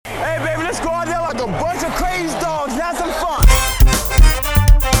a bunch of crazy dogs. Have some fun.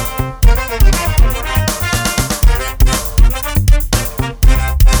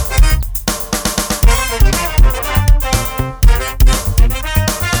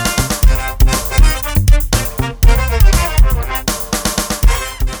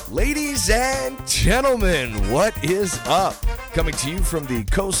 Ladies and gentlemen, what is up? Coming to you from the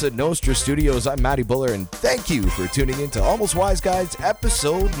Cosa Nostra studios, I'm Matty Buller, and thank you for tuning in to Almost Wise Guys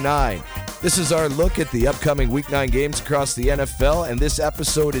Episode 9. This is our look at the upcoming Week 9 games across the NFL, and this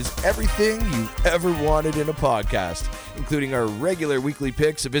episode is everything you ever wanted in a podcast, including our regular weekly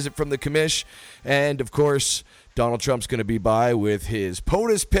picks, a visit from the commish, and, of course, Donald Trump's going to be by with his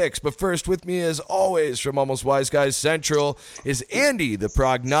POTUS picks. But first, with me as always from Almost Wise Guys Central is Andy, the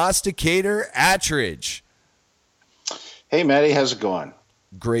prognosticator Attridge. Hey, Matty, how's it going?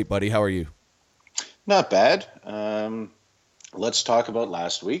 Great, buddy. How are you? Not bad. Let's talk about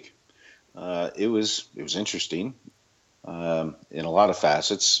last week. It was interesting in a lot of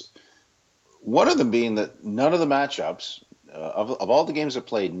facets. One of them being that none of the matchups of all the games that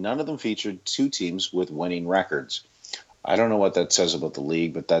played, none of them featured two teams with winning records. I don't know what that says about the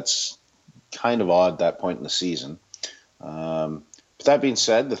league, but that's kind of odd at that point in the season. But that being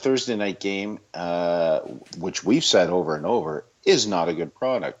said, the Thursday night game, which we've said over and over, is not a good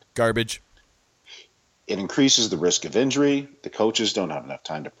product. Garbage. It increases the risk of injury, the coaches don't have enough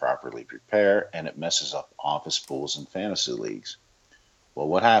time to properly prepare, and it messes up office pools and fantasy leagues. Well,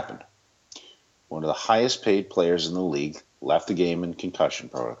 what happened? One of the highest paid players in the league left the game in concussion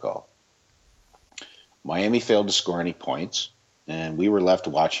protocol. Miami failed to score any points, and we were left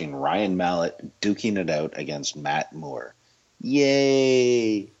watching Ryan Mallett duking it out against Matt Moore.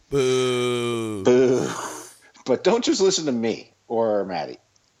 Yay! Boo! Boo! But don't just listen to me or Matty.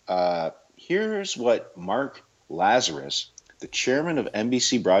 Here's what Mark Lazarus, the chairman of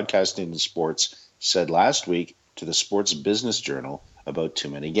NBC Broadcasting and Sports, said last week to the Sports Business Journal about too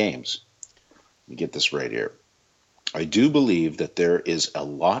many games. Let me get this right here. I do believe that there is a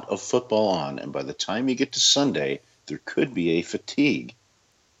lot of football on, and by the time you get to Sunday, there could be a fatigue.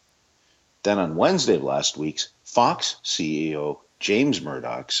 Then on Wednesday of last week, Fox CEO James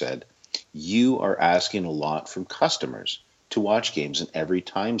Murdoch said, "You are asking a lot from customers to watch games in every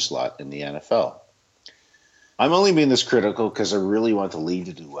time slot in the NFL." I'm only being this critical because I really want the league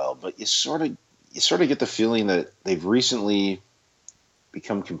to do well, but you sort of get the feeling that they've recently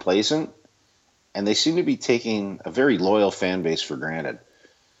become complacent, and they seem to be taking a very loyal fan base for granted.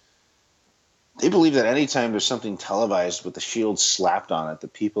 They believe that anytime there's something televised with the shield slapped on it, the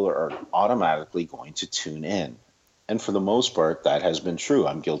people are automatically going to tune in. And for the most part, that has been true.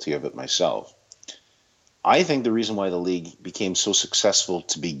 I'm guilty of it myself. I think the reason why the league became so successful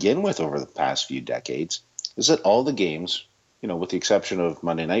to begin with over the past few decades is that all the games, with the exception of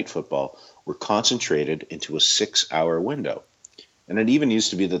Monday Night Football, were concentrated into a 6-hour window. And it even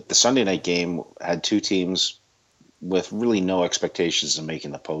used to be that the Sunday night game had two teams with really no expectations of making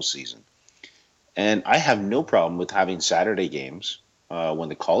the postseason. And I have no problem with having Saturday games when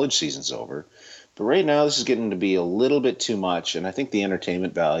the college season's over. But right now, this is getting to be a little bit too much, and I think the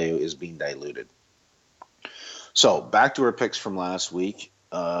entertainment value is being diluted. So back to our picks from last week.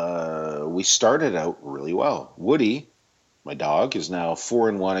 We started out really well. Woody, my dog, is now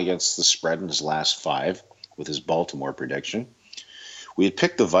 4-1 against the spread in his last 5 with his Baltimore prediction. We had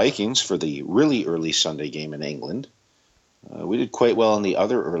picked the Vikings for the really early Sunday game in England. We did quite well in the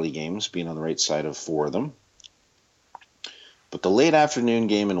other early games, being on the right side of 4 of them. But the late afternoon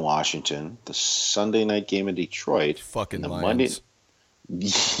game in Washington, the Sunday night game in Detroit, fucking the Lions.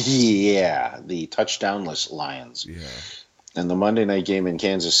 The touchdownless Lions. Yeah. And the Monday night game in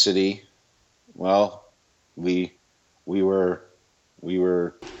Kansas City, well, we were.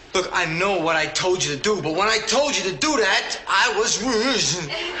 Look, I know what I told you to do, but when I told you to do that, I was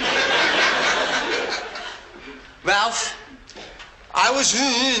Ralph, I was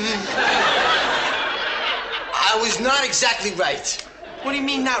not exactly right. What do you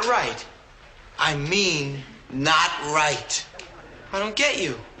mean not right? I mean not right. I don't get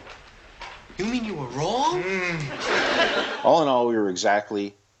you. You mean you were wrong? All in all, we were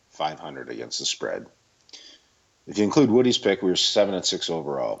exactly 500 against the spread. If you include Woody's pick, we were 7-6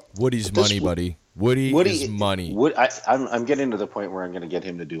 overall. Woody's money, buddy. Woody is money. I'm getting to the point where I'm going to get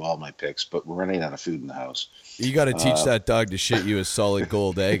him to do all my picks, but we're running out of food in the house. You got to teach that dog to shit you a solid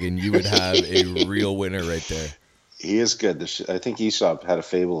gold egg, and you would have a real winner right there. He is good. I think Aesop had a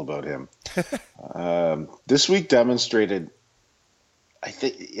fable about him. This week demonstrated, I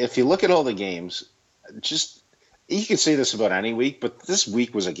think, if you look at all the games, you could say this about any week, but this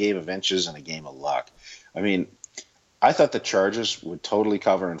week was a game of inches and a game of luck. I mean, I thought the Chargers would totally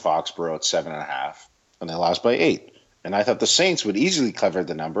cover in Foxborough at 7.5, and they lost by 8. And I thought the Saints would easily cover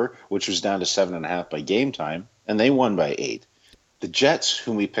the number, which was down to 7.5 by game time, and they won by 8. The Jets,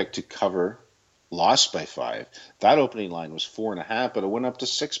 whom we picked to cover, lost by 5. That opening line was 4.5, but it went up to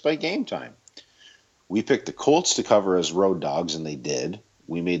 6 by game time. We picked the Colts to cover as road dogs, and they did.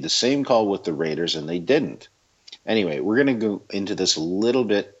 We made the same call with the Raiders, and they didn't. Anyway, we're going to go into this a little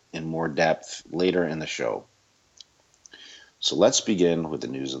bit in more depth later in the show. So let's begin with the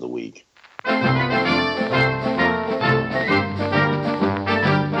news of the week.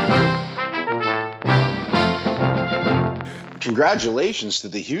 Congratulations to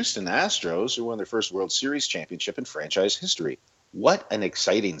the Houston Astros, who won their first World Series championship in franchise history. What an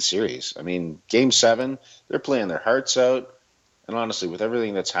exciting series. I mean, Game 7, they're playing their hearts out. And honestly, with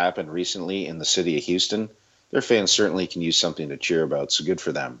everything that's happened recently in the city of Houston, their fans certainly can use something to cheer about, so good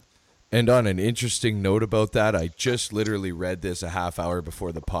for them. And on an interesting note about that, I just literally read this a half hour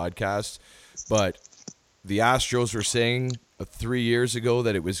before the podcast, but the Astros were saying 3 years ago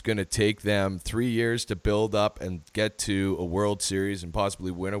that it was going to take them 3 years to build up and get to a World Series and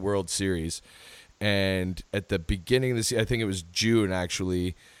possibly win a World Series. And at the beginning of this year, I think it was June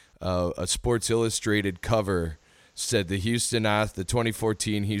actually, a Sports Illustrated cover said the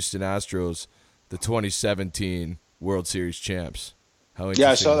 2014 Houston Astros, the 2017 World Series champs.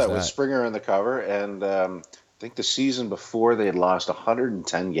 Yeah, I saw that with Springer on the cover, and I think the season before they had lost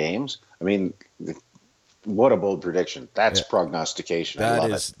 110 games. I mean, what a bold prediction. That's prognostication. I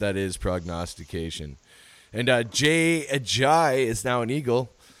love it. That is prognostication. And Jay Ajayi is now an Eagle.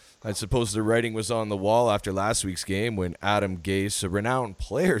 I suppose the writing was on the wall after last week's game when Adam Gase, a renowned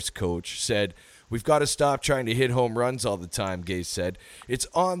players coach, said, "We've got to stop trying to hit home runs all the time," Gase said. "It's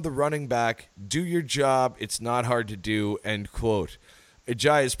on the running back. Do your job. It's not hard to do," end quote.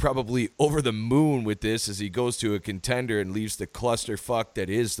 Ajayi is probably over the moon with this as he goes to a contender and leaves the clusterfuck that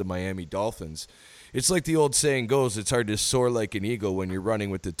is the Miami Dolphins. It's like the old saying goes, it's hard to soar like an eagle when you're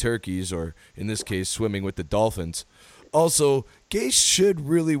running with the turkeys, or in this case, swimming with the dolphins. Also, Gase should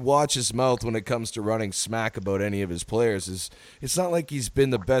really watch his mouth when it comes to running smack about any of his players. It's not like he's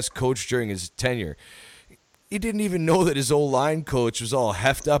been the best coach during his tenure. He didn't even know that his O-line coach was all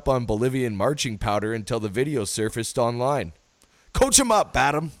heffed up on Bolivian marching powder until the video surfaced online. Coach him up,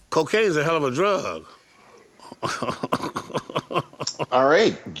 Badham. Cocaine's a hell of a drug. All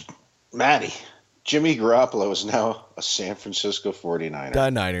right, Matty. Jimmy Garoppolo is now a San Francisco 49er. The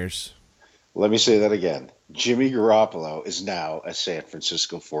Niners. Let me say that again. Jimmy Garoppolo is now a San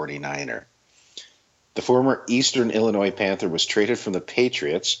Francisco 49er. The former Eastern Illinois Panther was traded from the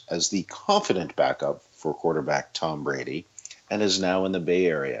Patriots as the confident backup for quarterback Tom Brady and is now in the Bay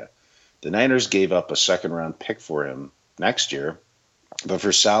Area. The Niners gave up a second-round pick for him next year, but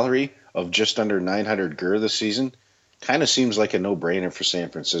for salary of just under $900,000 this season, kind of seems like a no-brainer for San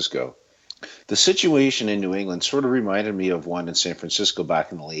Francisco. The situation in New England sort of reminded me of one in San Francisco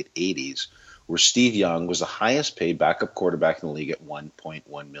back in the late 80s, where Steve Young was the highest paid backup quarterback in the league at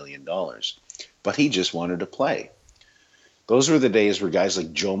 $1.1 million. But he just wanted to play. Those were the days where guys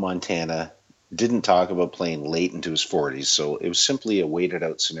like Joe Montana didn't talk about playing late into his 40s, so it was simply a waited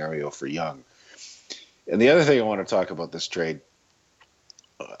out scenario for Young. And the other thing I want to talk about this trade,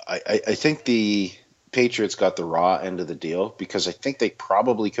 I think the Patriots got the raw end of the deal because I think they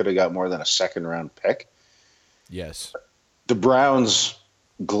probably could have got more than a second-round pick. Yes. The Browns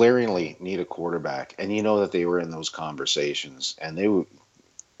glaringly need a quarterback, and you know that they were in those conversations, and they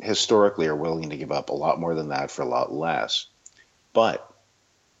historically are willing to give up a lot more than that for a lot less. But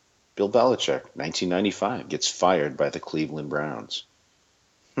Bill Belichick, 1995, gets fired by the Cleveland Browns.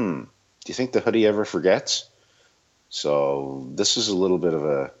 Do you think the hoodie ever forgets? So this is a little bit of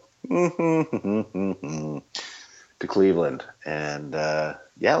a to Cleveland, and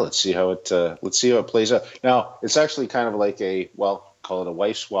let's see how it plays out. Now it's actually kind of like call it a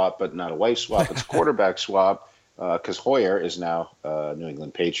wife swap, but not a wife swap. It's a quarterback swap because Hoyer is now a New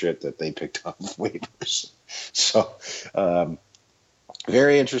England Patriot that they picked up waivers. So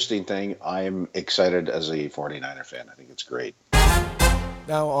very interesting thing. I'm excited as a 49er fan. I think it's great.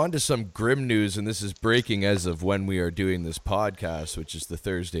 Now, on to some grim news, and this is breaking as of when we are doing this podcast, which is the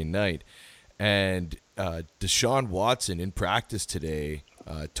Thursday night. And Deshaun Watson in practice today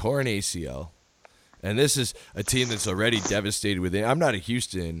tore an ACL. And this is a team that's already devastated with it. I'm not a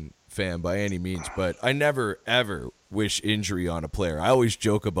Houston fan by any means, but I never, ever wish injury on a player. I always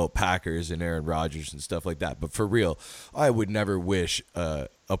joke about Packers and Aaron Rodgers and stuff like that. But for real, I would never wish a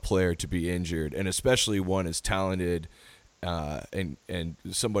player to be injured, and especially one as talented and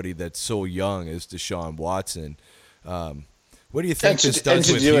somebody that's so young as Deshaun Watson. What do you think this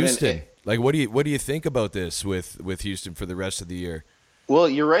does with Houston? Like, what do you think about this with Houston for the rest of the year? Well,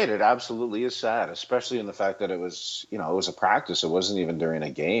 you're right. It absolutely is sad, especially in the fact that it was a practice. It wasn't even during a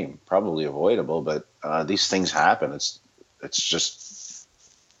game. Probably avoidable, but these things happen. It's just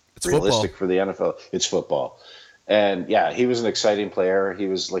realistic football. for the NFL. It's football. And yeah, he was an exciting player. He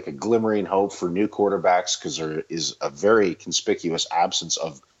was like a glimmering hope for new quarterbacks because there is a very conspicuous absence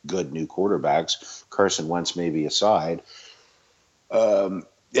of good new quarterbacks, Carson Wentz maybe aside.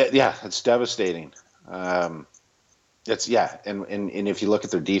 Yeah, it's devastating. And if you look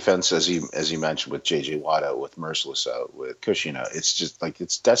at their defense, as you mentioned, with J.J. Watt out, with Merciless out, with Cushing out, it's just like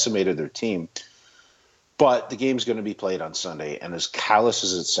it's decimated their team. But the game's going to be played on Sunday, and as callous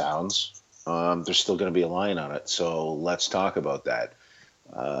as it sounds, there's still going to be a line on it. So let's talk about that.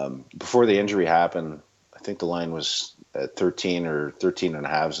 Before the injury happened, I think the line was at 13 or 13 and a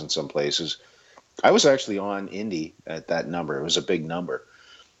halves in some places. I was actually on Indy at that number. It was a big number.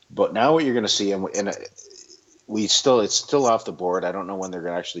 But now what you're going to see, and it's still off the board. I don't know when they're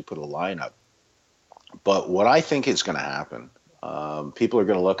going to actually put a line up. But what I think is going to happen, people are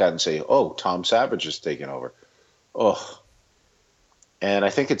going to look at it and say, "Oh, Tom Savage is taking over." Oh, and I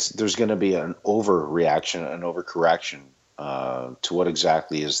think there's going to be an overreaction, an overcorrection to what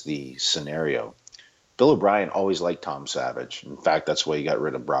exactly is the scenario. Bill O'Brien always liked Tom Savage. In fact, that's why he got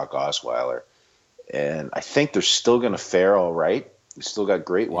rid of Brock Osweiler. And I think they're still going to fare all right. They still got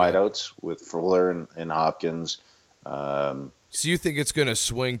great wideouts with Fuller and Hopkins. So you think it's going to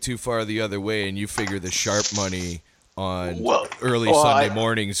swing too far the other way, and you figure the sharp money on early Sunday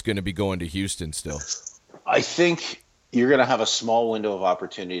morning is going to be going to Houston still? I think you're going to have a small window of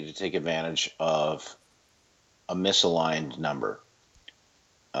opportunity to take advantage of a misaligned number.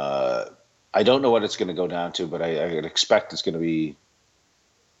 I don't know what it's going to go down to, but I would expect it's going to be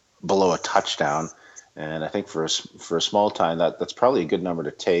below a touchdown. And I think for a small time, that's probably a good number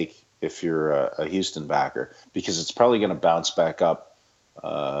to take if you're a Houston backer, because it's probably going to bounce back up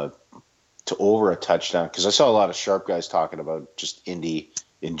to over a touchdown. Because I saw a lot of sharp guys talking about just Indy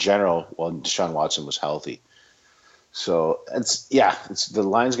in general while Deshaun Watson was healthy. So the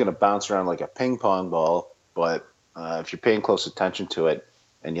line's going to bounce around like a ping pong ball. But if you're paying close attention to it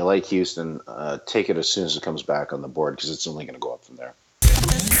and you like Houston, take it as soon as it comes back on the board, because it's only going to go up from there.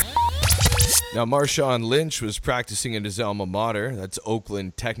 Now, Marshawn Lynch was practicing at his alma mater. That's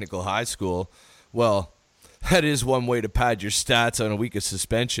Oakland Technical High School. Well, that is one way to pad your stats on a week of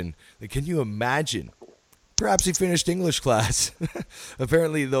suspension. Like, can you imagine? Perhaps he finished English class.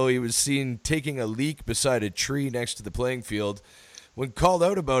 Apparently, though, he was seen taking a leak beside a tree next to the playing field. When called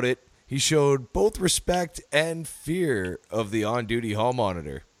out about it, he showed both respect and fear of the on-duty hall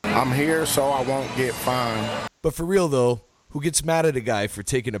monitor. I'm here so I won't get fined. But for real, though, who gets mad at a guy for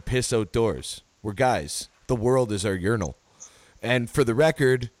taking a piss outdoors? We're guys. The world is our urinal. And for the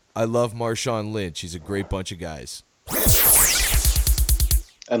record, I love Marshawn Lynch. He's a great bunch of guys.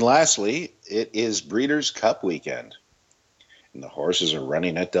 And lastly, it is Breeders' Cup weekend. And the horses are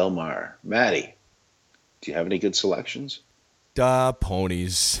running at Del Mar. Maddie, do you have any good selections?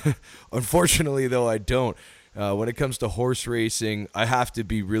 Ponies. Unfortunately, though, I don't. When it comes to horse racing, I have to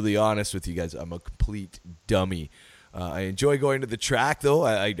be really honest with you guys. I'm a complete dummy. I enjoy going to the track, though.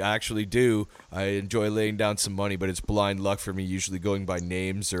 I actually do. I enjoy laying down some money, but it's blind luck for me, usually going by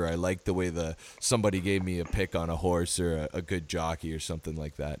names, or I like the way somebody gave me a pick on a horse or a good jockey or something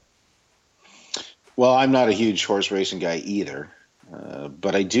like that. Well, I'm not a huge horse racing guy either,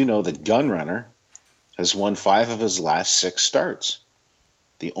 but I do know that Gunrunner has won 5 of his last 6 starts.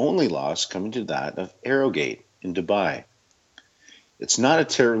 The only loss coming to that of Arrogate in Dubai. It's not a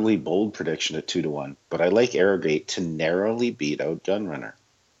terribly bold prediction at 2-1, but I like Arrogate to narrowly beat out Gunrunner.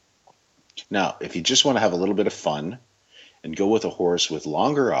 Now, if you just want to have a little bit of fun and go with a horse with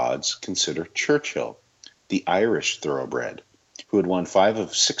longer odds, consider Churchill, the Irish thoroughbred, who had won 5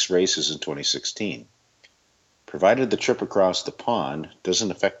 of 6 races in 2016. Provided the trip across the pond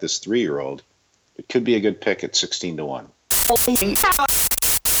doesn't affect this 3-year-old, it could be a good pick at 16-1.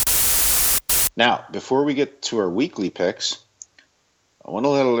 Now, before we get to our weekly picks, I want to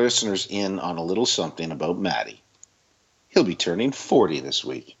let our listeners in on a little something about Matty. He'll be turning 40 this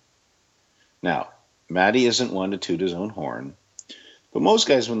week. Now, Matty isn't one to toot his own horn, but most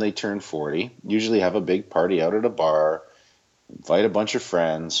guys, when they turn 40, usually have a big party out at a bar, invite a bunch of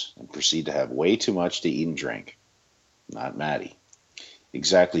friends, and proceed to have way too much to eat and drink. Not Matty.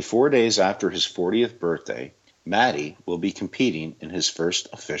 Exactly 4 days after his 40th birthday, Matty will be competing in his first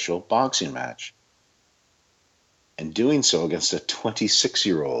official boxing match, and doing so against a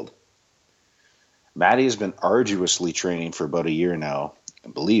 26-year-old. Matty has been arduously training for about a year now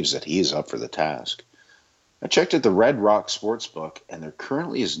and believes that he is up for the task. I checked at the Red Rock Sportsbook, and there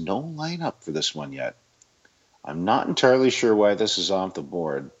currently is no lineup for this one yet. I'm not entirely sure why this is off the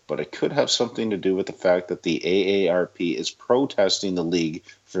board, but it could have something to do with the fact that the AARP is protesting the league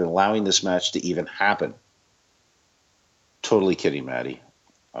for allowing this match to even happen. Totally kidding, Maddie.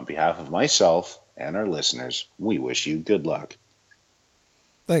 On behalf of myself and our listeners, we wish you good luck.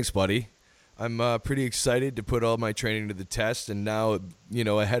 Thanks, buddy. I'm pretty excited to put all my training to the test, and now,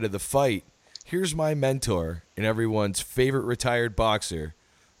 ahead of the fight, here's my mentor and everyone's favorite retired boxer,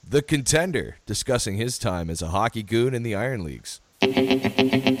 The Contender, discussing his time as a hockey goon in the Iron Leagues.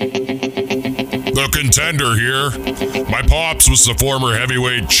 The Contender here. My pops was the former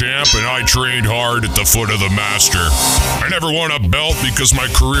heavyweight champ, and I trained hard at the foot of the master. I never won a belt because my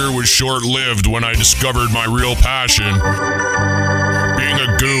career was short-lived when I discovered my real passion, being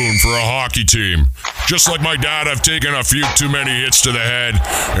a goon for a hockey team. Just like my dad, I've taken a few too many hits to the head,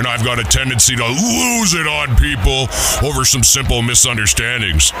 and I've got a tendency to lose it on people over some simple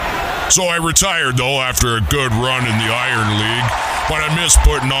misunderstandings. So I retired, though, after a good run in the Iron League, but I miss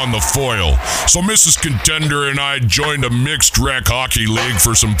putting on the foil. So Mrs. Contender and I joined a mixed rec hockey league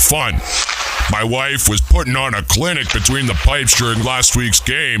for some fun. My wife was putting on a clinic between the pipes during last week's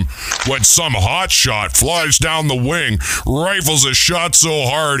game when some hotshot flies down the wing, rifles a shot so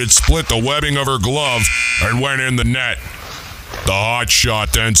hard it split the webbing of her glove and went in the net. The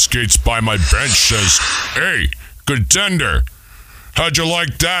hotshot then skates by my bench, says, "Hey, Contender, how'd you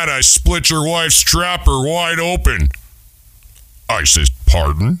like that? I split your wife's trapper wide open." I says,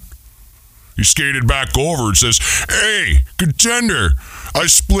 "Pardon?" He skated back over and says, "Hey, Contender, I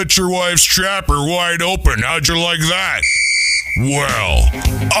split your wife's trapper wide open. How'd you like that?" Well,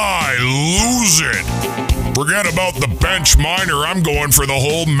 I lose it. Forget about the bench minor. I'm going for the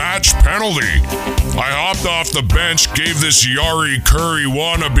whole match penalty. I hopped off the bench, gave this Yari Curry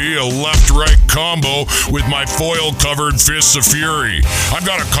wannabe a left-right combo with my foil-covered fists of fury. I've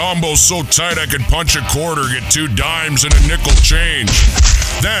got a combo so tight I could punch a quarter, get 2 dimes, and a nickel change.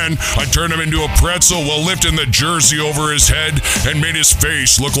 Then, I turned him into a pretzel while lifting the jersey over his head and made his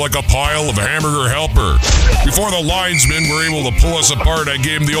face look like a pile of hamburger helper. Before the linesmen were able to pull us apart, I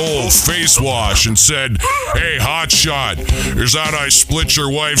gave him the old face wash and said, "Hey, hotshot, is that I split your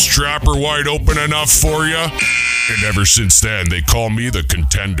wife's trapper wide open enough for you?" And ever since then, they call me the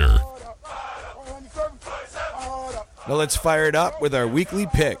Contender. Now let's fire it up with our weekly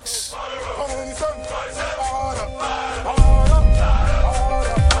picks.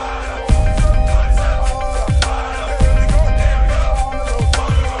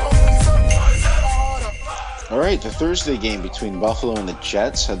 All right, the Thursday game between Buffalo and the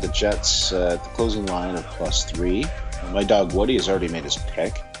Jets had the Jets at the closing line of +3. My dog Woody has already made his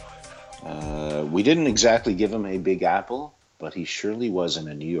pick. We didn't exactly give him a big apple, but he surely was in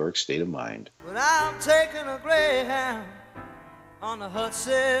a New York state of mind. When I'm taking a Greyhound on the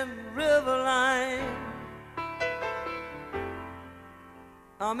Hudson River line,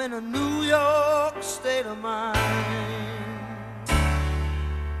 I'm in a New York state of mind.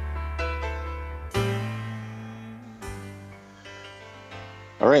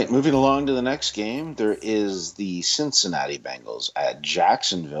 All right, moving along to the next game, there is the Cincinnati Bengals at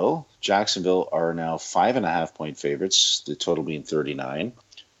Jacksonville. Jacksonville are now 5.5-point favorites, the total being 39.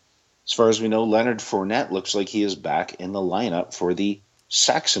 As far as we know, Leonard Fournette looks like he is back in the lineup for the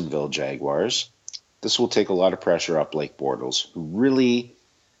Saxonville Jaguars. This will take a lot of pressure off Blake Bortles, who really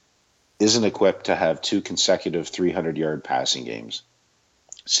isn't equipped to have 2 consecutive 300-yard passing games.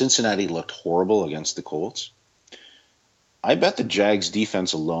 Cincinnati looked horrible against the Colts. I bet the Jags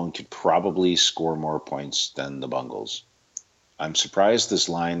defense alone could probably score more points than the Bengals. I'm surprised this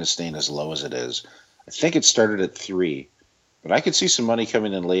line is staying as low as it is. I think it started at 3, but I could see some money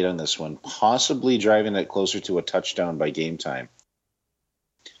coming in late on this one, possibly driving it closer to a touchdown by game time.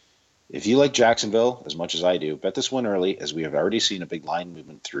 If you like Jacksonville as much as I do, bet this one early, as we have already seen a big line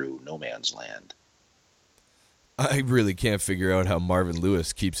movement through no man's land. I really can't figure out how Marvin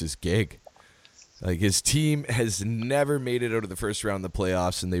Lewis keeps his gig. Like, his team has never made it out of the first round of the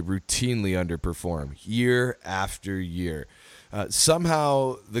playoffs, and they routinely underperform year after year.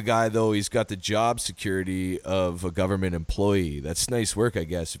 Somehow, the guy, though, he's got the job security of a government employee. That's nice work, I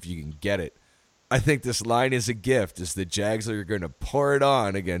guess, if you can get it. I think this line is a gift, as the Jags are going to pour it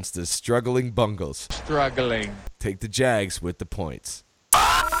on against the struggling Bengals. Take the Jags with the points.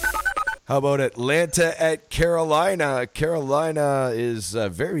 How about Atlanta at Carolina? Carolina is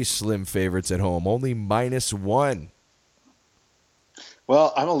very slim favorites at home, only -1.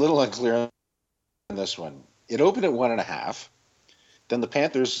 Well, I'm a little unclear on this one. It opened at 1.5. Then the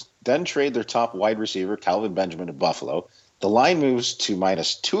Panthers then trade their top wide receiver, Calvin Benjamin, to Buffalo. The line moves to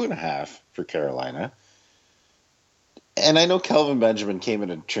 -2.5 for Carolina. And I know Kelvin Benjamin came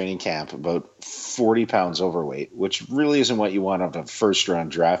into training camp about 40 pounds overweight, which really isn't what you want of a first-round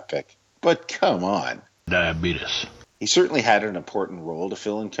draft pick. But come on. Diabetes. He certainly had an important role to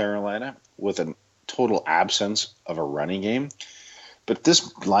fill in Carolina with a total absence of a running game. But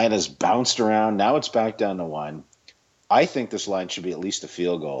this line has bounced around. Now it's back down to 1. I think this line should be at least a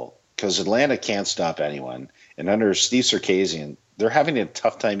field goal because Atlanta can't stop anyone. And under Steve Sarkisian, they're having a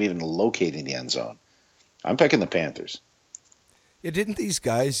tough time even locating the end zone. I'm picking the Panthers. Yeah, didn't these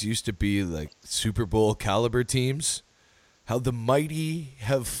guys used to be like Super Bowl caliber teams? How the mighty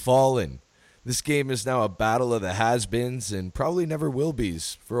have fallen. This game is now a battle of the has-beens and probably never will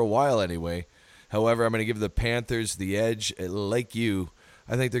be's, for a while anyway. However, I'm going to give the Panthers the edge. Like you,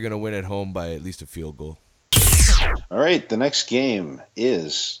 I think they're going to win at home by at least a field goal. All right, the next game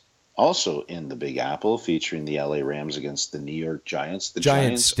is also in the Big Apple, featuring the LA Rams against the New York Giants. The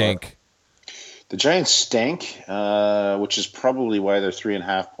Giants stink. The Giants stink, which is probably why they're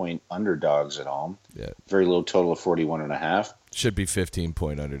 3.5-point underdogs at home. Yeah. Very low total of 41.5. Should be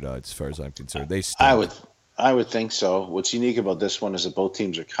 15-point underdogs as far as I'm concerned. They stink. I would think so. What's unique about this one is that both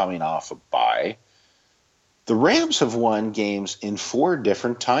teams are coming off a bye. The Rams have won games in 4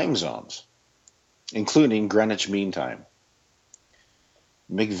 different time zones, including Greenwich Mean Time.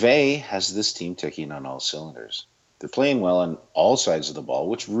 McVay has this team ticking on all cylinders. They're playing well on all sides of the ball,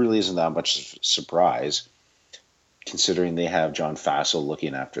 which really isn't that much surprise, considering they have John Fassel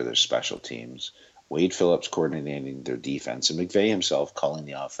looking after their special teams, Wade Phillips coordinating their defense, and McVay himself calling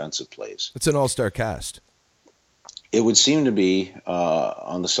the offensive plays. It's an all-star cast. It would seem to be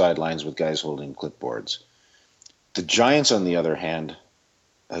on the sidelines with guys holding clipboards. The Giants, on the other hand,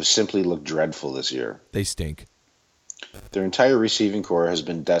 have simply looked dreadful this year. They stink. Their entire receiving core has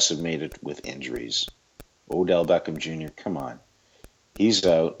been decimated with injuries. Odell Beckham Jr., come on. He's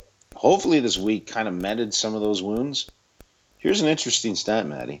out. Hopefully this week kind of mended some of those wounds. Here's an interesting stat,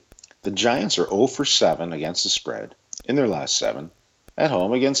 Maddie. The Giants are 0 for 7 against the spread in their last 7 at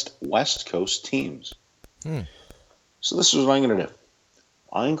home against West Coast teams. So this is what I'm going to do.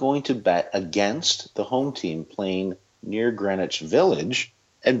 I'm going to bet against the home team playing near Greenwich Village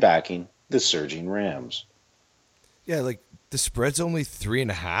and backing the surging Rams. Yeah, like the spread's only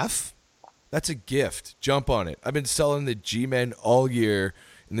 3.5. That's a gift. Jump on it. I've been selling the G-Men all year,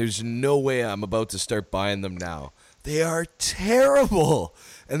 and there's no way I'm about to start buying them now. They are terrible.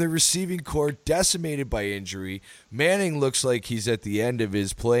 And the receiving core decimated by injury. Manning looks like he's at the end of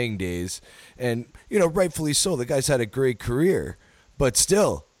his playing days. And, rightfully so. The guy's had a great career. But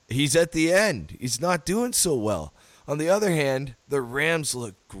still, he's at the end. He's not doing so well. On the other hand, the Rams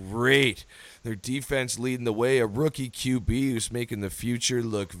look great. Their defense leading the way. A rookie QB who's making the future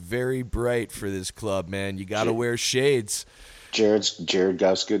look very bright for this club, man. You got to wear shades. Jared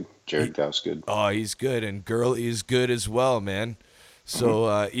Goff's good. Jared Goff's good. Oh, he's good. And Gurley is good as well, man.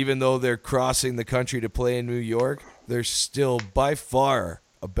 So even though they're crossing the country to play in New York, they're still by far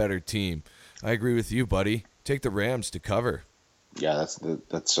a better team. I agree with you, buddy. Take the Rams to cover. Yeah, that's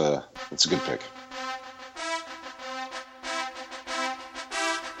a good pick.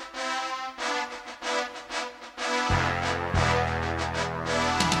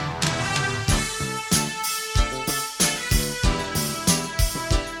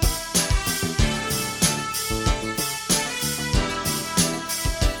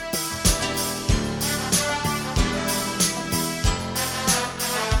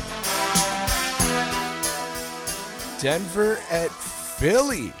 Denver at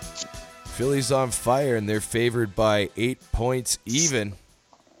Philly. Philly's on fire, and they're favored by 8 points even.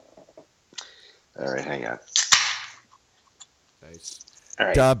 All right, hang on. Nice. All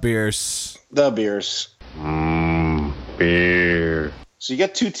right. Da Bears. The Bears. Beer. So you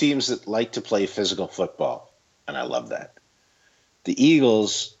got 2 teams that like to play physical football, and I love that. The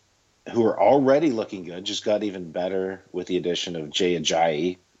Eagles, who are already looking good, just got even better with the addition of Jay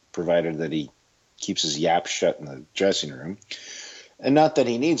Ajayi, provided that he keeps his yap shut in the dressing room. And not that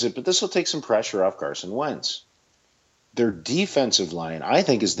he needs it, but this will take some pressure off Carson Wentz. Their defensive line, I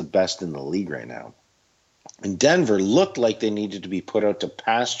think, is the best in the league right now. And Denver looked like they needed to be put out to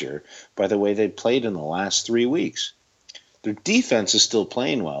pasture by the way they played in the last 3 weeks. Their defense is still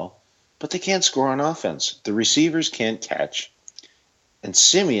playing well, but they can't score on offense. The receivers can't catch. And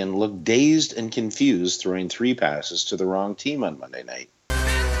Simeon looked dazed and confused, throwing 3 passes to the wrong team on Monday night.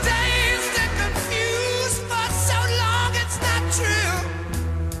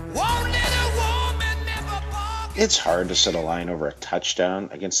 It's hard to set a line over a touchdown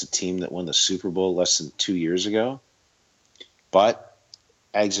against a team that won the Super Bowl less than 2 years ago. But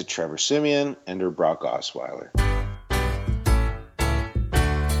exit Trevor Siemian, enter Brock Osweiler.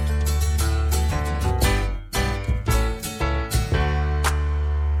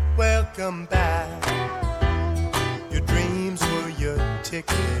 welcome back. Your dreams were your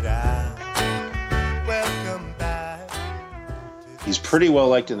ticket out. Welcome back. He's pretty well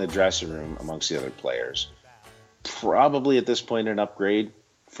liked in the dressing room amongst the other players. Probably at this point an upgrade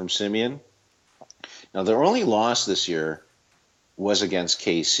from Simeon. Now, their only loss this year was against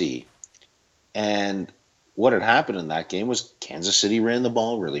KC. And what had happened in that game was Kansas City ran the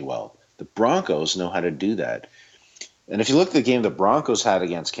ball really well. The Broncos know how to do that. And if you look at the game the Broncos had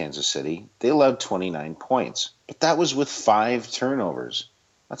against Kansas City, they allowed 29 points. But that was with 5 turnovers.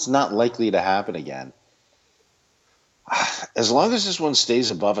 That's not likely to happen again. As long as this one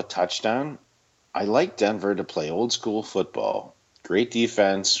stays above a touchdown, I like Denver to play old school football. Great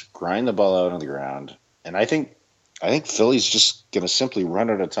defense, grind the ball out on the ground. And I think Philly's just going to simply run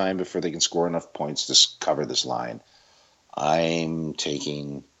out of time before they can score enough points to cover this line. I'm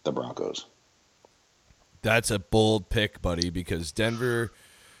taking the Broncos. That's a bold pick, buddy, because Denver,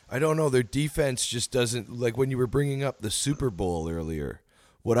 I don't know, their defense just doesn't, like when you were bringing up the Super Bowl earlier,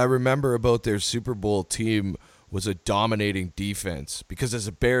 what I remember about their Super Bowl team was a dominating defense, because as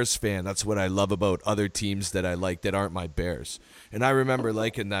a Bears fan, that's what I love about other teams that I like that aren't my Bears. And I remember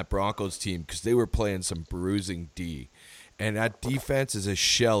liking that Broncos team because they were playing some bruising D. And that defense is a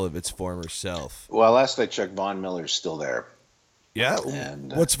shell of its former self. Well, last I checked, Von Miller's still there. Yeah?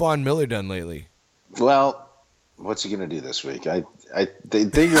 And, what's Von Miller done lately? Well, what's he going to do this week? They're going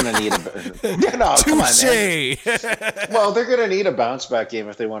to need a no, Touché. Well, they're going to need a bounce back game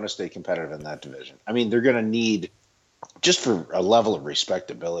if they want to stay competitive in that division. I mean, they're going to need, just for a level of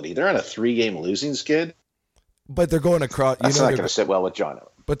respectability, they're on a 3-game losing skid. But they're going across. That's not going to sit well with John Elway.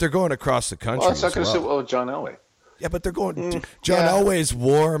 But they're going across the country. Well, it's not going to sit well with John Elway. Yeah, but they're going. John Elway's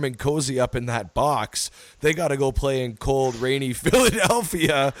warm and cozy up in that box. They got to go play in cold, rainy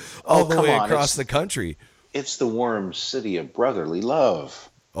Philadelphia all the way across the country. It's the warm city of brotherly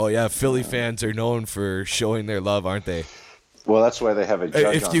love. Oh yeah, Philly fans are known for showing their love, aren't they? Well, that's why they have a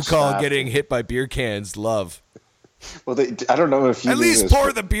judge if on you call staff. Getting hit by beer cans love. Well, I don't know if you at least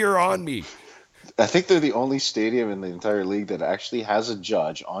pour the beer on me. I think they're the only stadium in the entire league that actually has a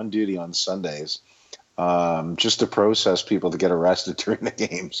judge on duty on Sundays. Just to process people to get arrested during the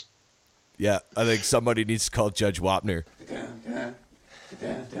games. Yeah, I think somebody needs to call Judge Wapner.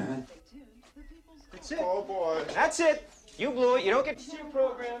 That's it. Oh, boy. That's it. You blew it. You don't get to see your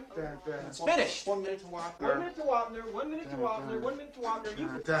program. It's finished. 1 minute to Wapner. 1 minute to Wapner. 1 minute to Wapner. 1 minute to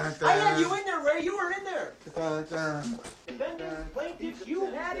Wapner. I had you in there, Ray. You were in there. Defendants, plaintiffs, you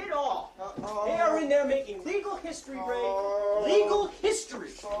had it all. They are in there making legal history, Ray. Legal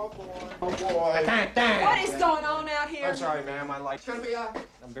history. Oh, boy. What is going on out here? I'm sorry, ma'am.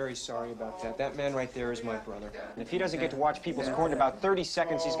 I'm very sorry about that. That man right there is my brother. And if he doesn't get to watch People's Court in about 30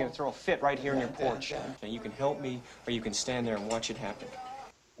 seconds, he's going to throw a fit right here in your porch. And you can help me, or you can stand there and watch it happen.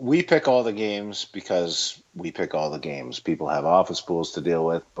 We pick all the games because we pick all the games. People have office pools to deal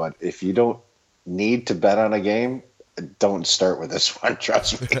with, but if you don't need to bet on a game, don't start with this one,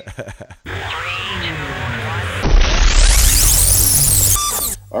 trust me.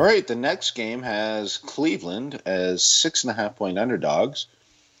 All right, the next game has Cleveland as 6.5-point underdogs.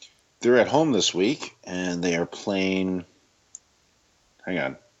 They're at home this week, and they are playing... Hang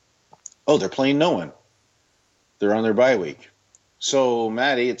on. Oh, they're playing no one. They're on their bye week. So,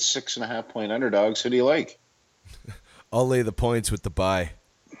 Matty, it's 6.5-point underdogs. Who do you like? I'll lay the points with the bye.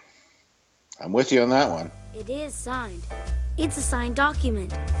 I'm with you on that one. It is signed. It's a signed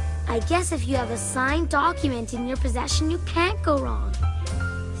document. I guess if you have a signed document in your possession, you can't go wrong.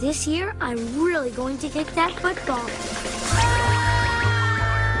 This year, I'm really going to kick that football.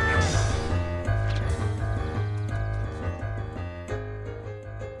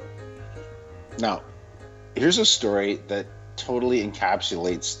 Now, here's a story that totally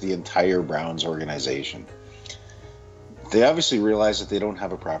encapsulates the entire Browns organization. They obviously realize that they don't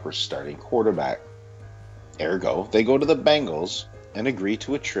have a proper starting quarterback. Ergo, they go to the Bengals and agree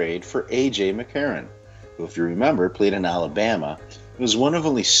to a trade for A.J. McCarron, who, if you remember, played in Alabama and was one of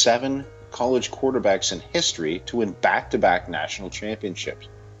only 7 college quarterbacks in history to win back-to-back national championships.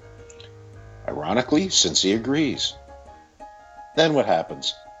 Ironically, Cincy agrees. Then what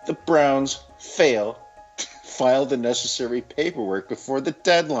happens? The Browns fail to file the necessary paperwork before the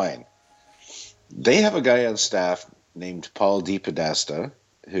deadline. They have a guy on staff named Paul DePodesta,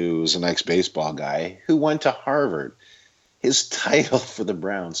 who's an ex-baseball guy, who went to Harvard. His title for the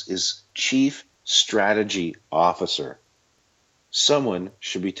Browns is Chief Strategy Officer. Someone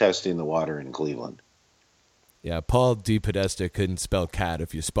should be testing the water in Cleveland. Yeah, Paul DePodesta couldn't spell cat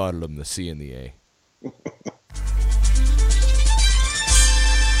if you spotted him the C and the A.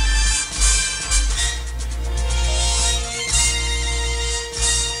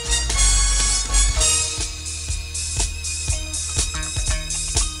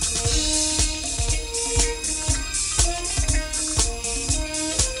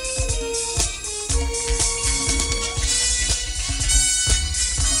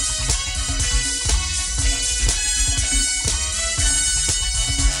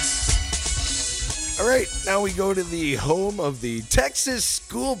 All right, now we go to the home of the Texas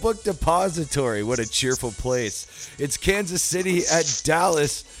School Book Depository. What a cheerful place. It's Kansas City at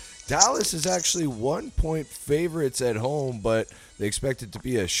Dallas. Dallas is actually 1-point favorites at home, but they expect it to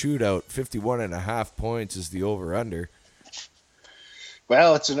be a shootout. 51.5 points is the over-under.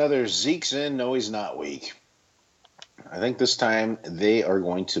 Well, it's another Zeke's in, no, he's not weak. I think this time they are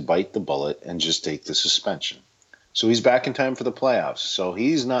going to bite the bullet and just take the suspension. So he's back in time for the playoffs, so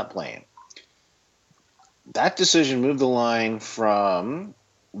he's not playing. That decision moved the line from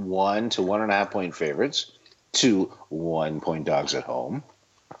 1 to 1.5 point favorites to 1 point dogs at home,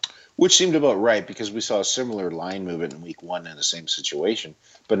 which seemed about right because we saw a similar line movement in week 1 in the same situation,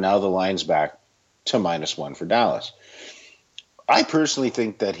 but now the line's back to -1 for Dallas. I personally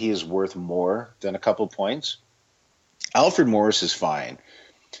think that he is worth more than a couple points. Alfred Morris is fine,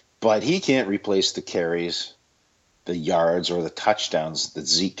 but he can't replace the carries, the yards, or the touchdowns that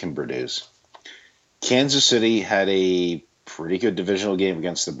Zeke can produce. Kansas City had a pretty good divisional game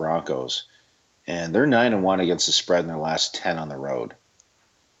against the Broncos, and they're 9-1 against the spread in their last 10 on the road.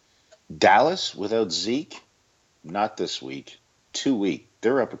 Dallas, without Zeke, not this week, too weak.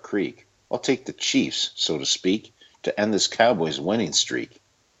 They're up a creek. I'll take the Chiefs, so to speak, to end this Cowboys winning streak.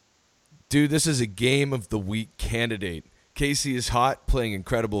 Dude, this is a game of the week candidate. Casey is hot, playing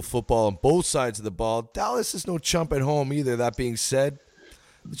incredible football on both sides of the ball. Dallas is no chump at home either. That being said,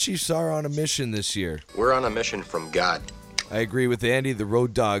 the Chiefs are on a mission this year. We're on a mission from God. I agree with Andy. The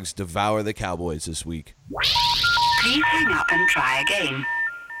Road Dogs devour the Cowboys this week. Please hang up and try again.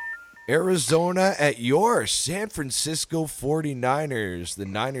 Arizona at your San Francisco 49ers. The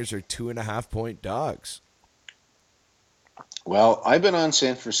Niners are 2.5 point dogs. Well, I've been on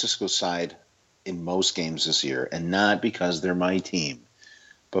San Francisco's side in most games this year, and not because they're my team,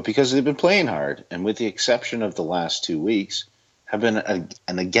 but because they've been playing hard, and with the exception of the last 2 weeks, have been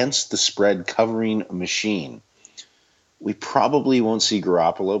an against-the-spread covering machine. We probably won't see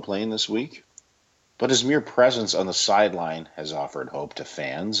Garoppolo playing this week, but his mere presence on the sideline has offered hope to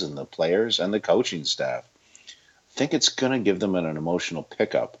fans and the players and the coaching staff. I think it's going to give them an emotional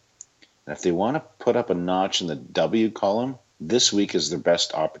pickup. And if they want to put up a notch in the W column, this week is their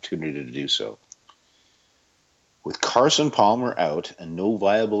best opportunity to do so. With Carson Palmer out and no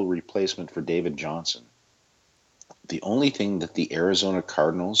viable replacement for David Johnson, the only thing that the Arizona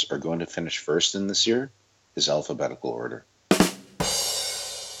Cardinals are going to finish first in this year is alphabetical order.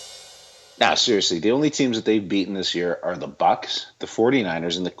 Now, seriously, the only teams that they've beaten this year are the Bucs, the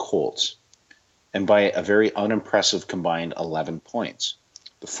 49ers, and the Colts, and by a very unimpressive combined 11 points.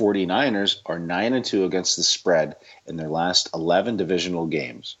 The 49ers are 9-2 against the spread in their last 11 divisional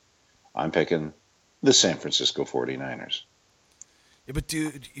games. I'm picking the San Francisco 49ers. Yeah, but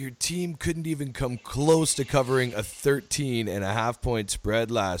dude, your team couldn't even come close to covering a 13.5 point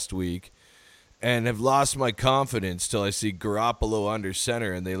spread last week, and have lost my confidence till I see Garoppolo under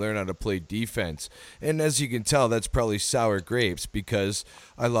center and they learn how to play defense. And as you can tell, that's probably sour grapes because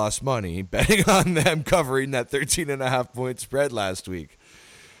I lost money betting on them covering that 13.5 point spread last week.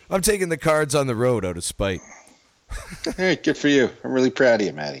 I'm taking the Cards on the road out of spite. Hey, good for you. I'm really proud of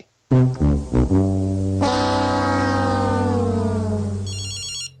you, Matty.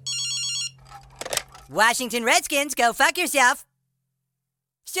 Washington Redskins, go fuck yourself.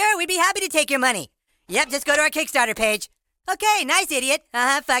 Sure, we'd be happy to take your money. Yep, just go to our Kickstarter page. Okay, nice, idiot.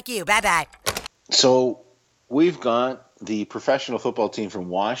 Fuck you. Bye-bye. So we've got the professional football team from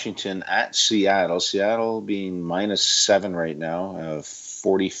Washington at Seattle. Seattle being -7 right now, a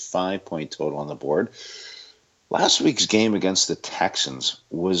 45-point total on the board. Last week's game against the Texans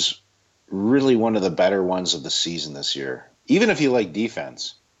was really one of the better ones of the season this year, even if you like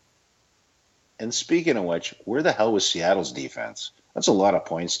defense. And speaking of which, where the hell was Seattle's defense? That's a lot of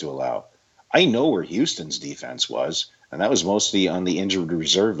points to allow. I know where Houston's defense was, and that was mostly on the injured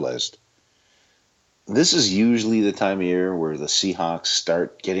reserve list. This is usually the time of year where the Seahawks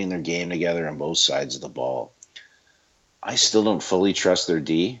start getting their game together on both sides of the ball. I still don't fully trust their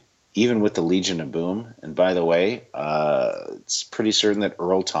D, even with the Legion of Boom. And by the way, it's pretty certain that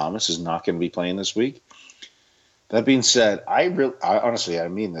Earl Thomas is not going to be playing this week. That being said, I honestly, I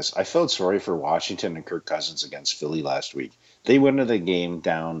mean this. I felt sorry for Washington and Kirk Cousins against Philly last week. They went into the game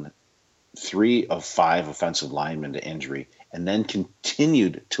down 3 of 5 offensive linemen to injury and then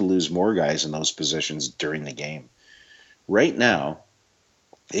continued to lose more guys in those positions during the game. Right now,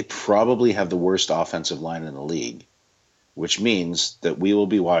 they probably have the worst offensive line in the league, which means that we will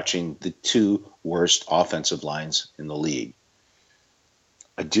be watching the 2 worst offensive lines in the league.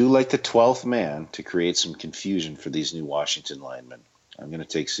 I do like the 12th man to create some confusion for these new Washington linemen. I'm going to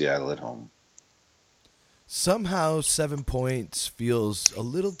take Seattle at home. Somehow 7 points feels a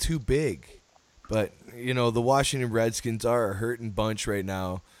little too big, But, the Washington Redskins are a hurting bunch right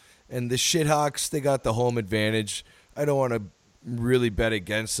now. And the Shithawks, they got the home advantage. I don't want to really bet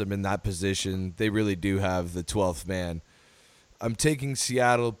against them in that position. They really do have the 12th man. I'm taking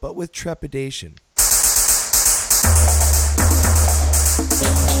Seattle, but with trepidation.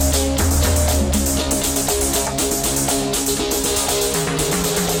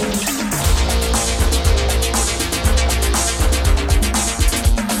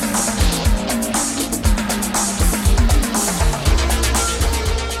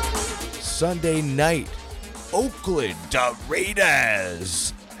 Sunday night, Oakland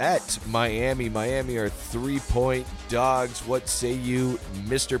Raiders at Miami. Miami are 3-point dogs. What say you,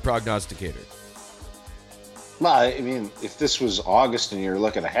 Mr. Prognosticator? Well, I mean, if this was August and you're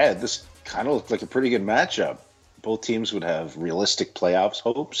looking ahead, this kind of looked like a pretty good matchup. Both teams would have realistic playoffs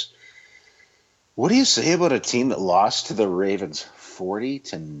hopes. What do you say about a team that lost to the Ravens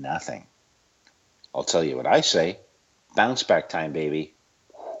 40-0? I'll tell you what I say. Bounce back time, baby.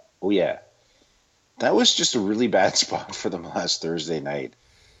 Oh, yeah. That was just a really bad spot for them last Thursday night.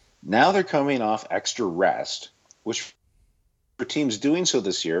 Now they're coming off extra rest, which for teams doing so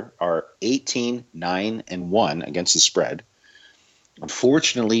this year are 18-9-1 against the spread.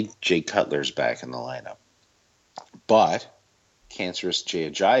 Unfortunately, Jay Cutler's back in the lineup. But cancerous Jay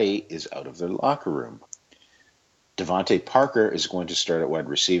Ajayi is out of their locker room. Devontae Parker is going to start at wide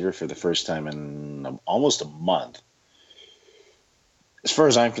receiver for the first time in almost a month. As far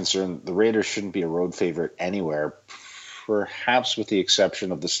as I'm concerned, the Raiders shouldn't be a road favorite anywhere, perhaps with the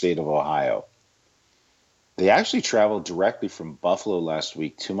exception of the state of Ohio. They actually traveled directly from Buffalo last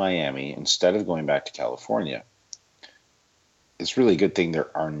week to Miami instead of going back to California. It's really a good thing there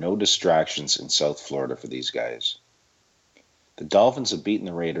are no distractions in South Florida for these guys. The Dolphins have beaten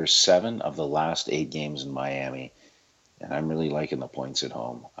the Raiders 7 of the last 8 games in Miami, and I'm really liking the points at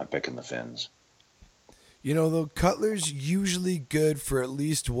home. I'm picking the Fins. Though, Cutler's usually good for at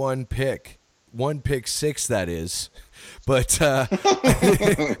least one pick. One pick six, that is. But I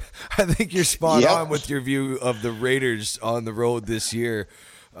think you're spot on with your view of the Raiders on the road this year.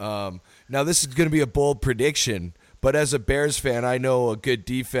 Now, this is going to be a bold prediction, but as a Bears fan, I know a good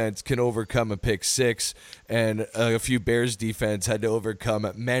defense can overcome a pick six, and a few Bears defense had to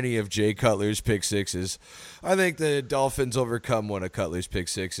overcome many of Jay Cutler's pick sixes. I think the Dolphins overcome one of Cutler's pick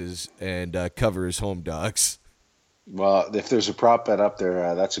sixes and cover his home dogs. Well, if there's a prop bet up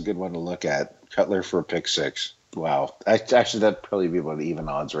there, that's a good one to look at. Cutler for a pick six. Wow. Actually, that'd probably be about even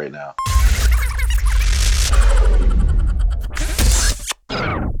odds right now.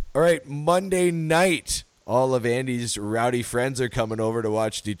 All right, Monday night. All of Andy's rowdy friends are coming over to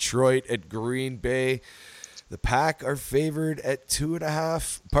watch Detroit at Green Bay. The Pack are favored at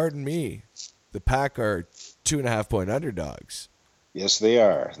 2.5. Pardon me. The Pack are 2.5-point underdogs. Yes, they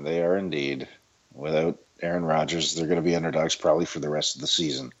are. They are indeed. Without Aaron Rodgers, they're going to be underdogs probably for the rest of the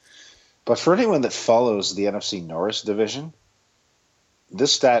season. But for anyone that follows the NFC North division,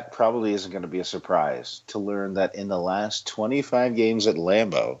 this stat probably isn't going to be a surprise to learn that in the last 25 games at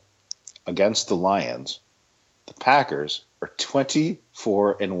Lambeau against the Lions, the Packers are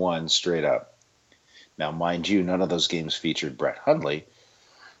 24-1 straight up. Now, mind you, none of those games featured Brett Hundley,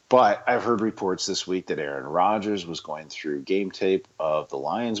 but I've heard reports this week that Aaron Rodgers was going through game tape of the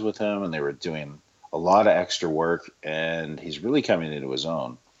Lions with him, and they were doing a lot of extra work, and he's really coming into his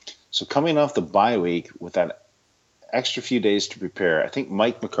own. So coming off the bye week with that extra few days to prepare, I think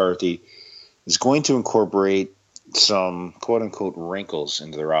Mike McCarthy is going to incorporate some quote-unquote wrinkles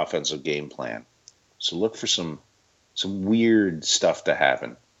into their offensive game plan. So look for some weird stuff to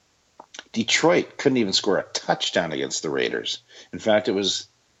happen. Detroit couldn't even score a touchdown against the Raiders. In fact, it was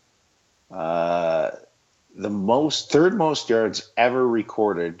the third most yards ever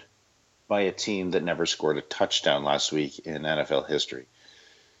recorded by a team that never scored a touchdown last week in NFL history.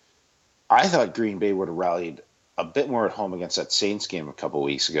 I thought Green Bay would have rallied a bit more at home against that Saints game a couple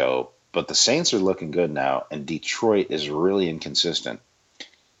weeks ago, but the Saints are looking good now, and Detroit is really inconsistent.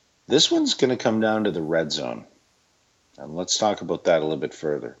 This one's going to come down to the red zone, and let's talk about that a little bit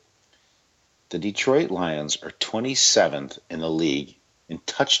further. The Detroit Lions are 27th in the league in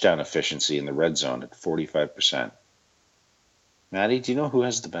touchdown efficiency in the red zone at 45%. Maddie, do you know who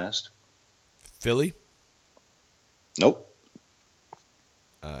has the best? Philly? Nope.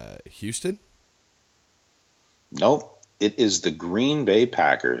 Houston? Nope. It is the Green Bay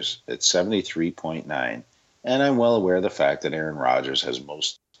Packers at 73.9. And I'm well aware of the fact that Aaron Rodgers has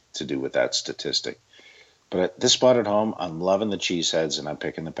most to do with that statistic. But at this spot at home, I'm loving the Cheeseheads, and I'm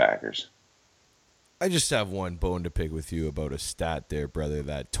picking the Packers. I just have one bone to pick with you about a stat there, brother.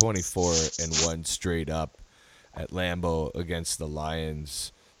 That 24-1 straight up at Lambeau against the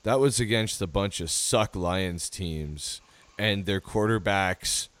Lions. That was against a bunch of suck Lions teams, and their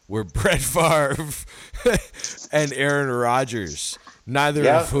quarterbacks were Brett Favre and Aaron Rodgers, neither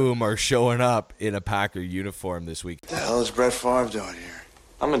of whom are showing up in a Packer uniform this week. What the hell is Brett Favre doing here?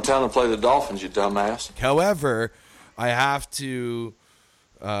 I'm in town to play the Dolphins, you dumbass. However, I have to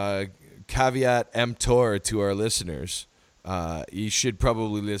caveat emptor to our listeners. You should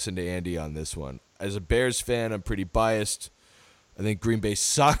probably listen to Andy on this one. As a Bears fan, I'm pretty biased. I think Green Bay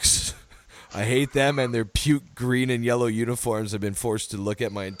sucks. I hate them and their puke green and yellow uniforms I've been forced to look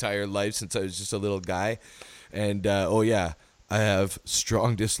at my entire life since I was just a little guy. And, I have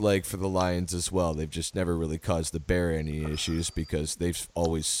strong dislike for the Lions as well. They've just never really caused the Bear any issues because they've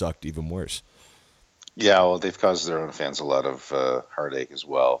always sucked even worse. Yeah, well, they've caused their own fans a lot of heartache as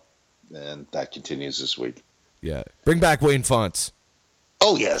well. And that continues this week. Yeah. Bring back Wayne Fonts.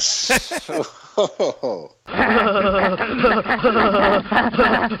 Oh, yes.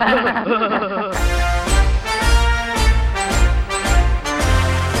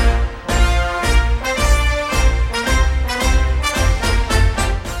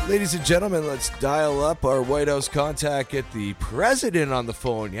 Ladies and gentlemen, let's dial up our White House contact, get the president on the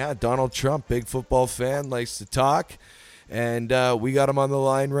phone. Yeah, Donald Trump, big football fan, likes to talk. And we got him on the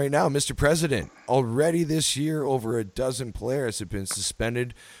line right now. Mr. President, already this year, over a dozen players have been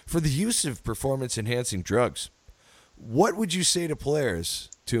suspended for the use of performance-enhancing drugs. What would you say to players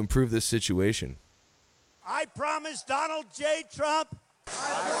to improve this situation? I promise Donald J. Trump.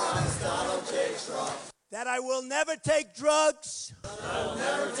 That I will never take drugs.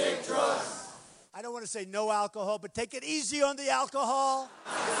 I don't want to say no alcohol, but take it easy on the alcohol.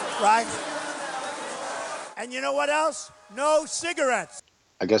 Right? And you know what else? No cigarettes.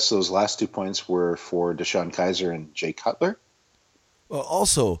 I guess those last 2 points were for Deshaun Kaiser and Jay Cutler. Well,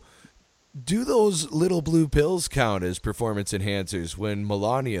 also, do those little blue pills count as performance enhancers when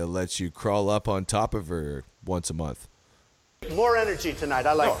Melania lets you crawl up on top of her once a month? More energy tonight.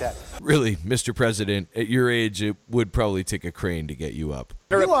 I like that. Really, Mr. President, at your age, it would probably take a crane to get you up.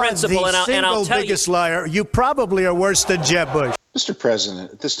 You're a principal, and I'll tell you. Biggest liar. You probably are worse than Jeb Bush. Mr.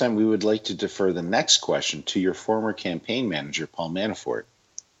 President, at this time, we would like to defer the next question to your former campaign manager, Paul Manafort.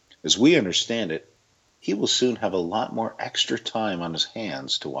 As we understand it, he will soon have a lot more extra time on his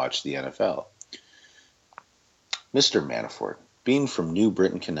hands to watch the NFL. Mr. Manafort, being from New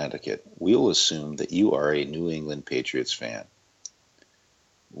Britain, Connecticut, we will assume that you are a New England Patriots fan.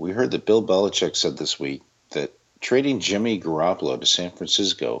 We heard that Bill Belichick said this week that trading Jimmy Garoppolo to San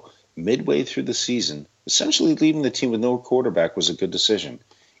Francisco midway through the season, essentially leaving the team with no quarterback, was a good decision.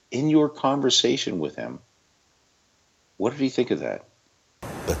 In your conversation with him, what did he think of that?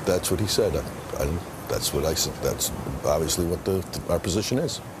 That's what he said. That's what I said. That's obviously what our position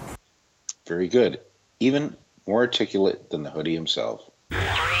is. Very good. Even more articulate than the hoodie himself.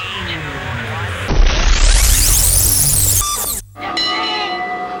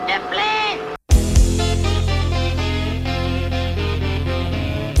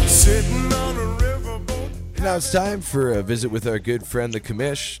 Now it's time for a visit with our good friend, the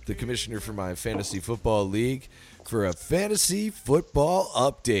commissioner for my fantasy football league, for a fantasy football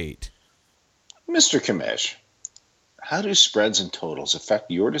update. Mr. Commish, how do spreads and totals affect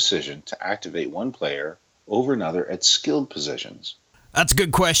your decision to activate one player over another at skilled positions? That's a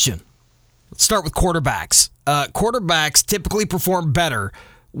good question. Let's start with quarterbacks. Quarterbacks typically perform better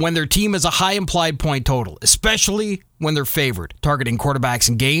when their team has a high implied point total, especially when they're favored. Targeting quarterbacks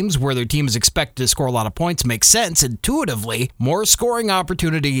in games where their team is expected to score a lot of points makes sense intuitively. More scoring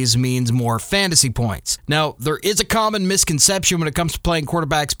opportunities means more fantasy points. Now, there is a common misconception when it comes to playing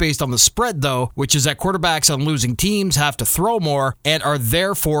quarterbacks based on the spread, though, which is that quarterbacks on losing teams have to throw more and are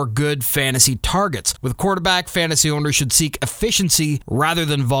therefore good fantasy targets. With quarterback, fantasy owners should seek efficiency rather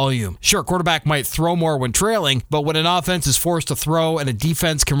than volume. Sure, quarterback might throw more when trailing, but when an offense is forced to throw and a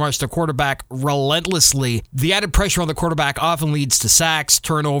defense can rush the quarterback relentlessly, the added pressure on the quarterback often leads to sacks,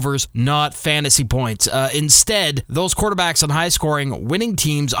 turnovers, not fantasy points. Instead, those quarterbacks on high-scoring, winning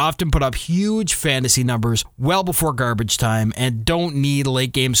teams often put up huge fantasy numbers well before garbage time and don't need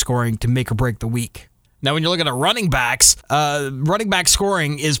late-game scoring to make or break the week. Now, when you're looking at running back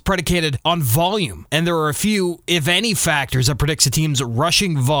scoring is predicated on volume, and there are a few, if any, factors that predicts a team's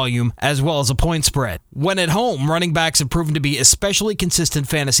rushing volume as well as a point spread. When at home, running backs have proven to be especially consistent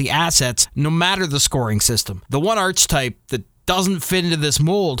fantasy assets, no matter the scoring system. The one archetype that doesn't fit into this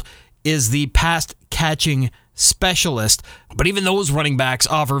mold is the pass-catching specialist, but even those running backs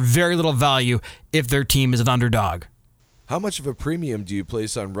offer very little value if their team is an underdog. How much of a premium do you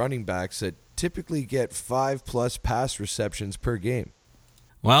place on running backs that typically get 5+ pass receptions per game?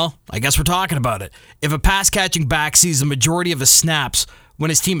 Well, I guess we're talking about it. If a pass-catching back sees the majority of his snaps when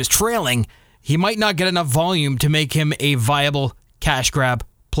his team is trailing, he might not get enough volume to make him a viable cash grab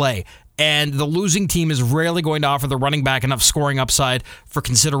play. And the losing team is rarely going to offer the running back enough scoring upside for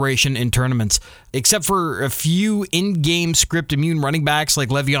consideration in tournaments. Except for a few in-game script immune running backs like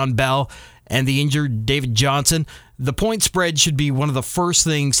Le'Veon Bell and the injured David Johnson, the point spread should be one of the first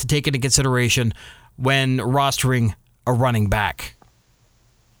things to take into consideration when rostering a running back.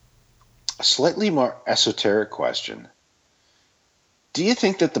 A slightly more esoteric question. Do you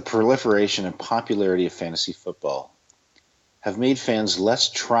think that the proliferation and popularity of fantasy football have made fans less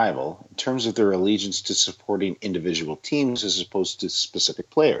tribal in terms of their allegiance to supporting individual teams as opposed to specific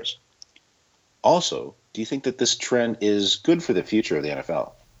players? Also, do you think that this trend is good for the future of the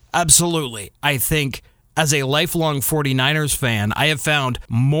NFL? Absolutely. I think as a lifelong 49ers fan, I have found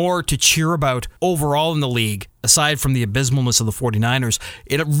more to cheer about overall in the league, aside from the abysmalness of the 49ers.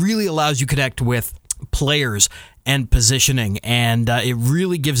 It really allows you to connect with players and positioning, and it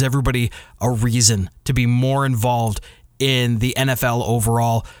really gives everybody a reason to be more involved in the NFL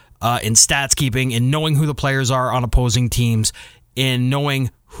overall, in stats keeping, in knowing who the players are on opposing teams, in knowing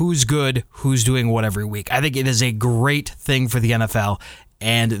who's good, who's doing what every week. I think it is a great thing for the NFL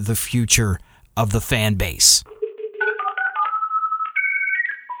and the future of the fan base.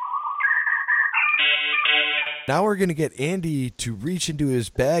 Now we're going to get Andy to reach into his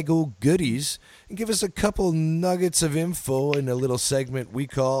bag of goodies and give us a couple nuggets of info in a little segment we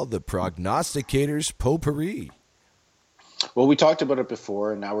call the Prognosticator's Potpourri. Well, we talked about it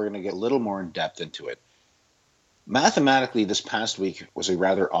before, and now we're going to get a little more in depth into it. Mathematically, this past week was a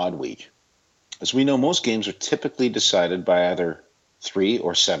rather odd week. As we know, most games are typically decided by either 3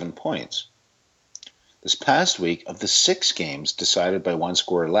 or 7 points. This past week, of the 6 games decided by 1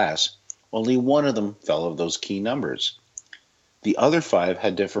 score or less, only one of them fell of those key numbers. The other 5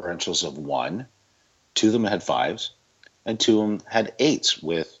 had differentials of 1, 2 of them had 5s, and 2 of them had 8s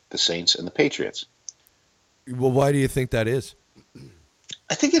with the Saints and the Patriots. Well, why do you think that is?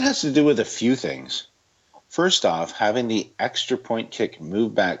 I think it has to do with a few things. First off, having the extra point kick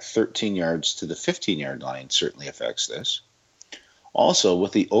move back 13 yards to the 15-yard line certainly affects this. Also,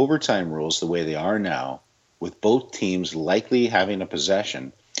 with the overtime rules the way they are now, with both teams likely having a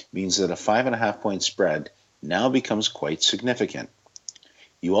possession, means that a 5.5-point spread now becomes quite significant.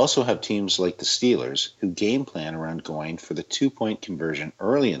 You also have teams like the Steelers who game plan around going for the 2-point conversion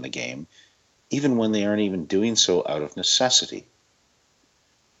early in the game, even when they aren't even doing so out of necessity.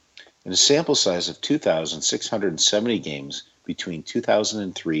 In a sample size of 2,670 games between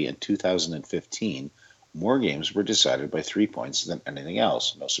 2003 and 2015, more games were decided by 3 points than anything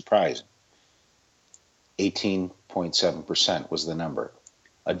else. No surprise. 18.7% was the number.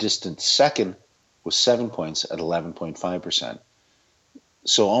 A distant second was 7 points at 11.5%.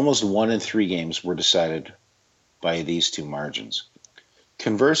 So almost 1 in 3 games were decided by these two margins.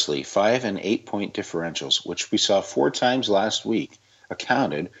 Conversely, 5 and 8 point differentials, which we saw 4 times last week,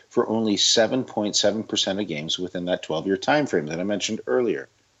 accounted for only 7.7% of games within that 12-year time frame that I mentioned earlier.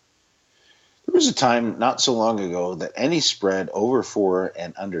 There was a time not so long ago that any spread over 4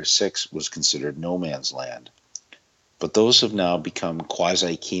 and under 6 was considered no man's land. But those have now become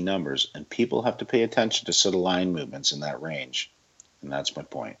quasi-key numbers, and people have to pay attention to sort of line movements in that range. And that's my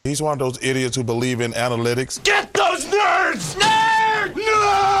point. He's one of those idiots who believe in analytics. Get those nerds! Nerd!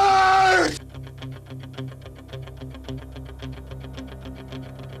 Nerd!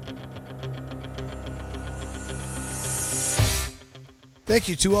 Thank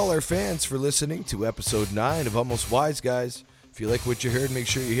you to all our fans for listening to episode 9 of Almost Wise Guys. If you like what you heard, make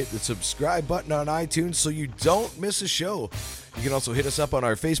sure you hit the subscribe button on iTunes so you don't miss a show. You can also hit us up on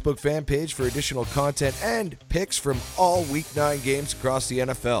our Facebook fan page for additional content and picks from all Week 9 games across the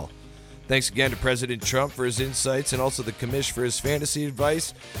NFL. Thanks again to President Trump for his insights and also the commish for his fantasy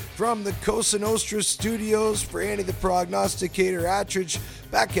advice. From the Cosa Nostra studios, for Andy the Prognosticator Attridge,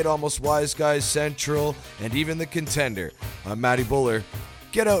 back at Almost Wise Guys Central, and even the Contender, I'm Matty Buller.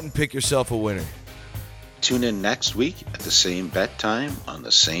 Get out and pick yourself a winner. Tune in next week at the same bet time on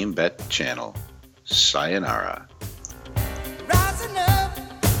the same bet channel. Sayonara.